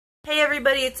Hey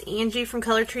everybody, it's Angie from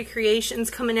Color Tree Creations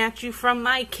coming at you from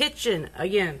my kitchen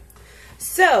again.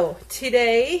 So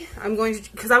today I'm going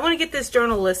to, because I want to get this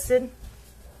journal listed,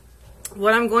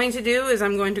 what I'm going to do is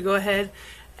I'm going to go ahead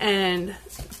and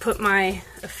put my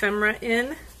ephemera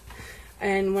in.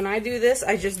 And when I do this,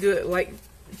 I just do it like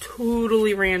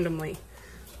totally randomly.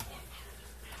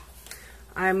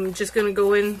 I'm just going to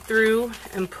go in through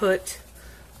and put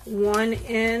one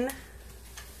in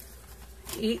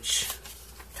each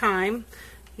time.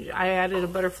 I added a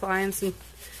butterfly and some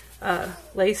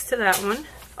lace to that one.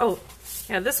 Oh,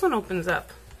 yeah, this one opens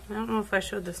up. I don't know if I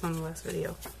showed this on the last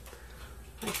video.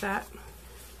 Like that.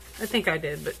 I think I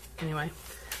did, but anyway.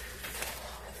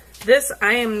 This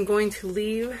I am going to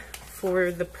leave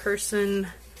for the person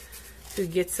who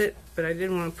gets it, but I did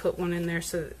want to put one in there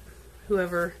so that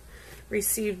whoever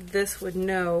received this would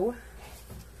know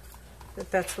that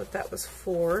that's what that was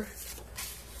for.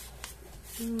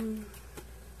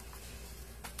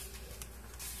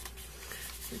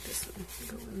 This one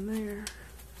can go in there.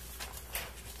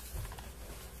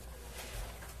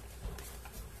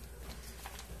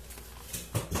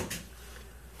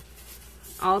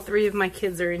 All three of my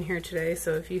kids are in here today,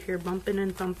 so if you hear bumping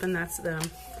and thumping, that's them.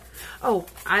 Oh,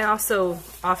 I also,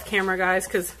 off camera guys,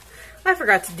 because I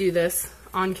forgot to do this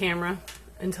on camera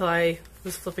until I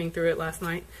was flipping through it last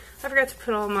night. I forgot to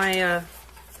put all my,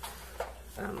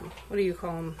 what do you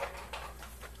call them?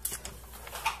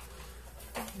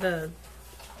 The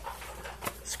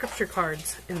scripture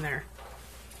cards in there.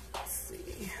 Let's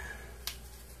see.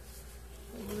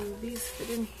 These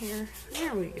fit in here.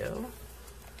 There we go.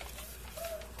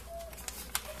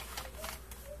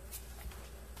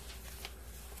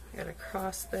 Got a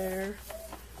cross there.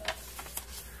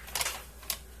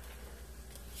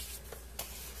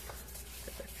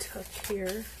 Got a tuck here.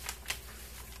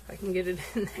 If I can get it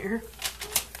in there.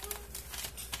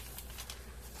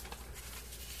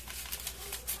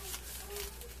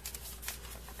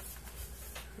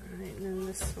 Alright, and then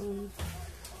this one.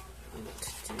 I'm going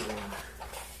to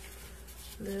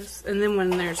do this. And then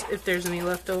when if there's any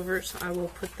leftovers, I will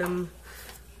put them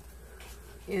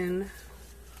in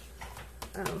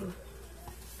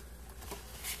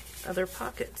other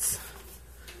pockets.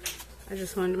 I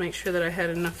just wanted to make sure that I had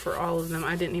enough for all of them.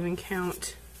 I didn't even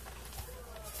count.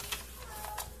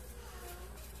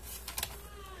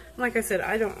 Like I said,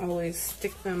 I don't always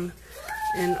stick them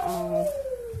in all.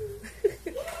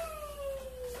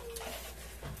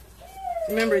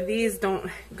 Remember, these don't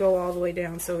go all the way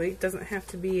down, so it doesn't have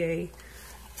to be a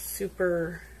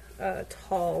super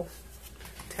tall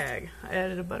tag. I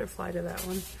added a butterfly to that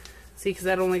one. See, because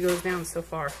that only goes down so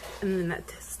far. And then that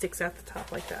sticks out the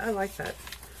top like that. I like that.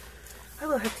 I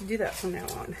will have to do that from now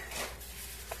on.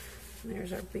 And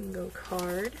there's our bingo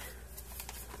card.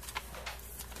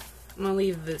 I'm going to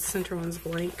leave the center ones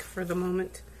blank for the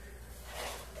moment.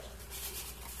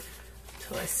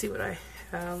 Until I see what I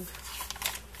have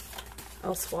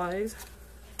elsewise.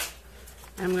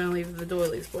 I'm going to leave the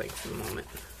doilies blank for the moment.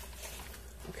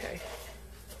 Okay.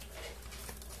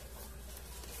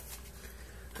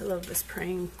 I love this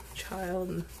praying child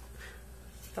and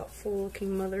thoughtful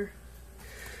looking mother.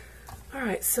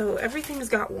 Alright, so everything's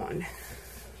got one.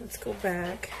 Let's go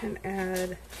back and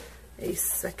add a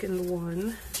second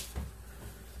one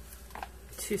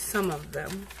to some of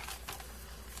them.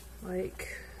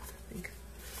 Like, I think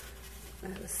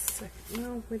add a second.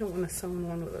 No, we don't want a sewn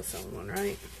one with a sewn one,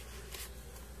 right?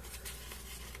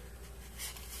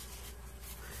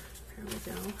 There we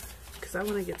go. Because I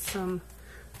want to get some.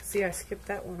 See, I skipped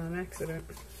that one on accident.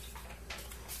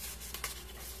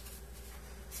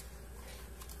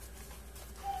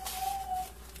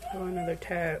 Oh, another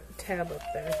tab up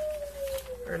there.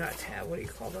 Or not tab, what do you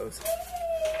call those?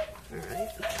 Alright.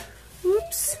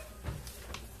 Whoops.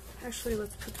 Actually,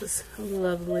 let's put this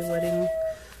lovely wedding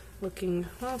looking,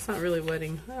 well, it's not really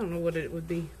wedding. I don't know what it would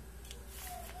be.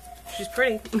 She's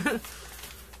pretty.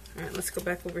 Alright, let's go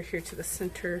back over here to the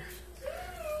center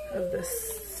of this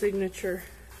signature.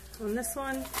 On this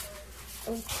one,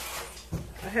 oh,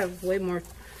 I have way more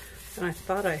than I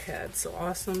thought I had, so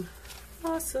awesome.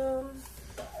 Awesome.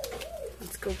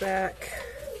 Let's go back.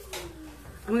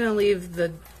 I'm going to leave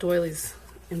the doilies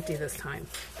empty this time.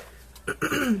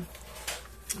 But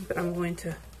I'm going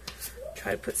to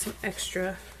try to put some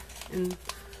extra in.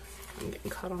 I'm getting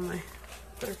caught on my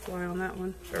butterfly on that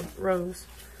one, or rose.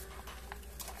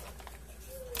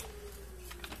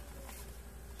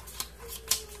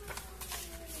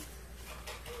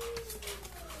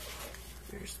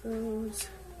 There's those.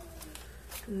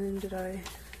 And then did I,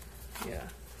 yeah.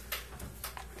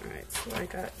 Alright, so I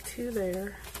got two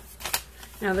there.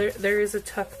 Now there is a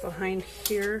tuck behind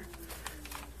here.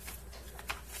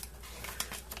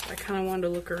 I kind of wanted to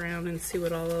look around and see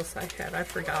what all else I had. I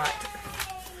forgot.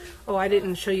 Oh, I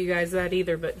didn't show you guys that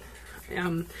either, but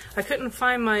I couldn't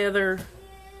find my other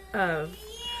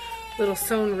little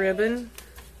sewn ribbon,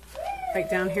 like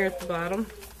down here at the bottom.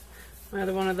 My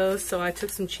other one of those, so I took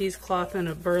some cheesecloth and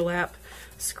a burlap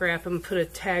scrap and put a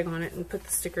tag on it and put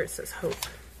the sticker that says Hope.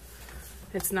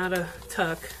 It's not a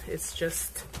tuck, it's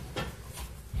just,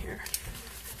 here,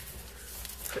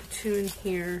 put 2 in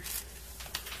here,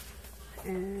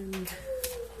 and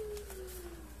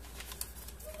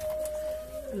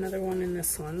another one in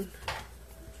this one.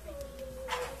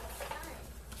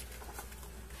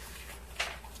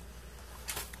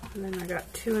 And then I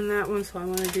got 2 in that one, so I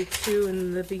want to do 2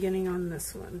 in the beginning on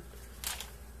this one.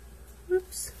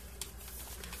 Oops.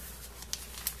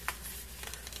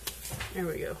 There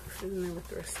we go. Put it in there with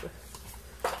the rest of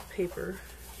the paper.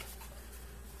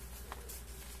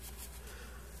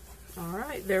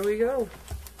 Alright, there we go.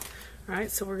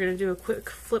 Alright, so we're going to do a quick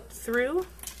flip through.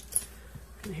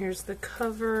 And here's the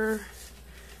cover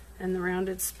and the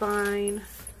rounded spine.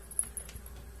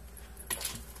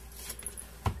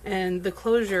 And the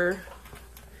closure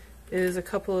is a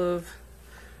couple of,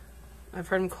 I've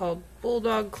heard them called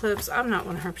bulldog clips. I'm not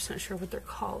 100% sure what they're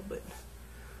called, but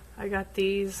I got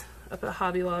these up at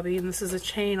Hobby Lobby, and this is a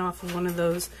chain off of one of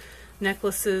those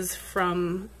necklaces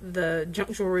from the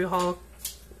junk jewelry haul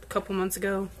a couple months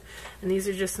ago. And these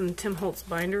are just some Tim Holtz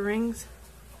binder rings,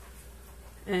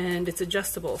 and it's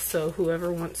adjustable, so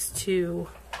whoever wants to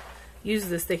use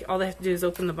this, all they have to do is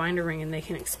open the binder ring and they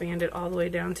can expand it all the way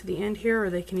down to the end here,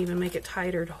 or they can even make it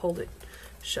tighter to hold it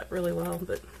shut really well.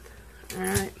 But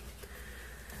alright,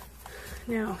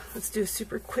 now let's do a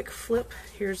super quick flip.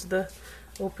 Here's the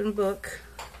open book.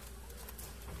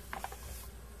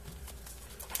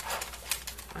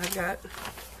 I've got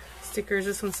stickers.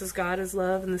 This one says God is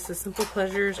love, and this is simple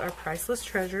pleasures are priceless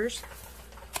treasures.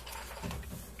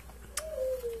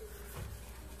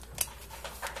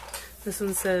 This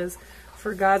one says,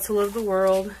 for God so loved the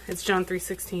world. It's John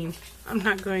 3:16. I'm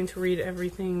not going to read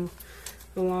everything,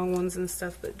 the long ones and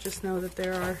stuff, but just know that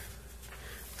there are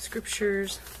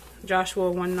scriptures.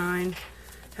 Joshua 1:9.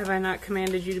 Have I not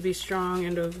commanded you to be strong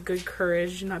and of good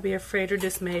courage? Do not be afraid or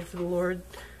dismayed, for the Lord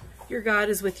your God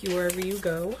is with you wherever you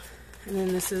go. And then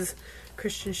this is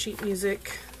Christian sheet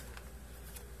music.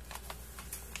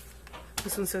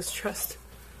 This one says trust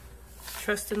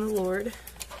in the Lord.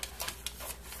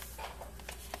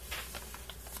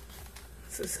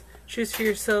 Choose for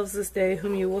yourselves this day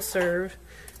whom you will serve.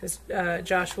 It's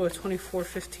Joshua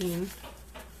 24:15.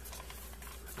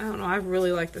 I don't know, I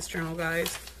really like this journal,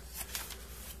 guys.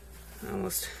 I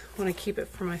almost want to keep it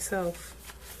for myself.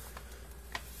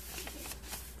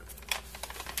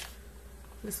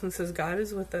 This one says God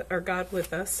is with us, or God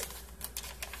with us.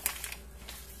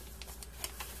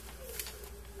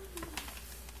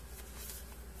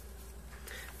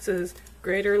 It says,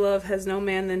 greater love has no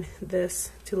man than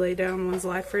this, to lay down one's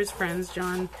life for his friends.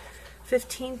 John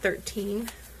 15:13.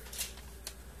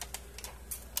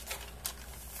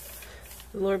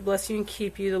 The Lord bless you and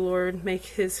keep you. The Lord make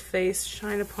his face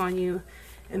shine upon you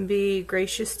and be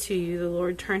gracious to you. The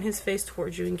Lord turn his face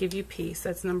towards you and give you peace.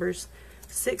 That's Numbers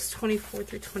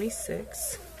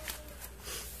 6:24-26.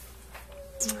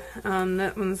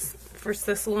 That one's 1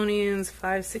 Thessalonians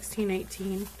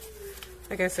 5:16-18.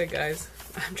 Like I said, guys,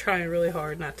 I'm trying really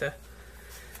hard not to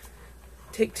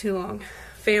take too long.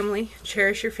 Family,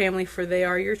 cherish your family, for they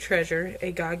are your treasure,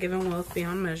 a God-given wealth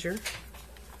beyond measure.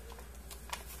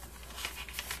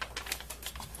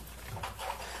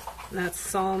 And that's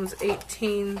Psalms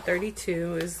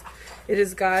 18:32. It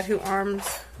is God who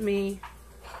arms me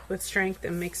with strength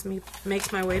and makes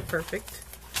my way perfect.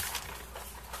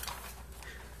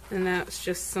 And that's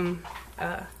just some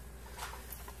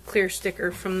clear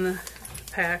sticker from the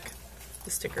pack,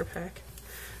 the sticker pack.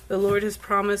 The Lord has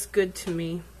promised good to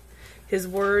me. His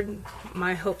word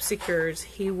my hope secures.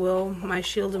 He will my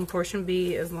shield and portion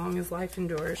be as long as life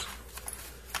endures.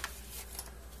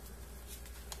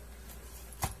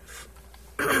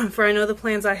 For I know the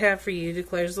plans I have for you,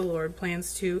 declares the Lord,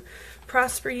 plans to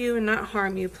prosper you and not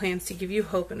harm you, plans to give you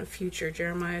hope and a future.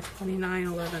 Jeremiah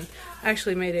 29:11. I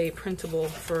actually made a printable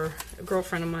for a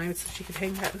girlfriend of mine so she could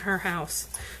hang that in her house.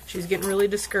 She was getting really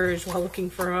discouraged while looking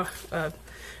for a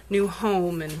new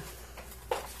home, and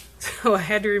so I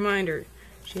had to remind her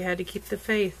she had to keep the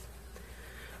faith.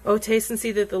 Oh, taste and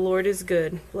see that the Lord is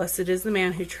good. Blessed is the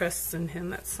man who trusts in him.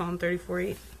 That's Psalm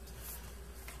 34:8.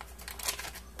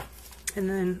 And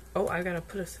then, oh, I gotta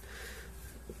put a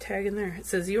tag in there. It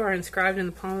says, you are inscribed in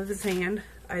the palm of his hand.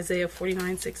 Isaiah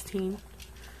 49:16.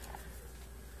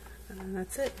 And then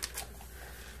that's it.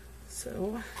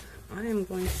 So, I am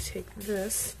going to take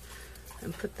this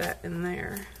and put that in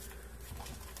there.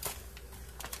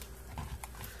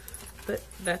 But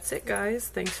that's it, guys.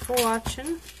 Thanks for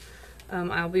watching.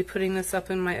 I'll be putting this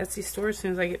up in my Etsy store as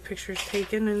soon as I get pictures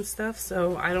taken and stuff.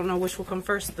 So I don't know which will come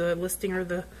first, the listing or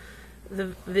the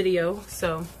video.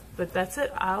 So, but that's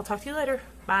it. I'll talk to you later.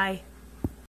 Bye.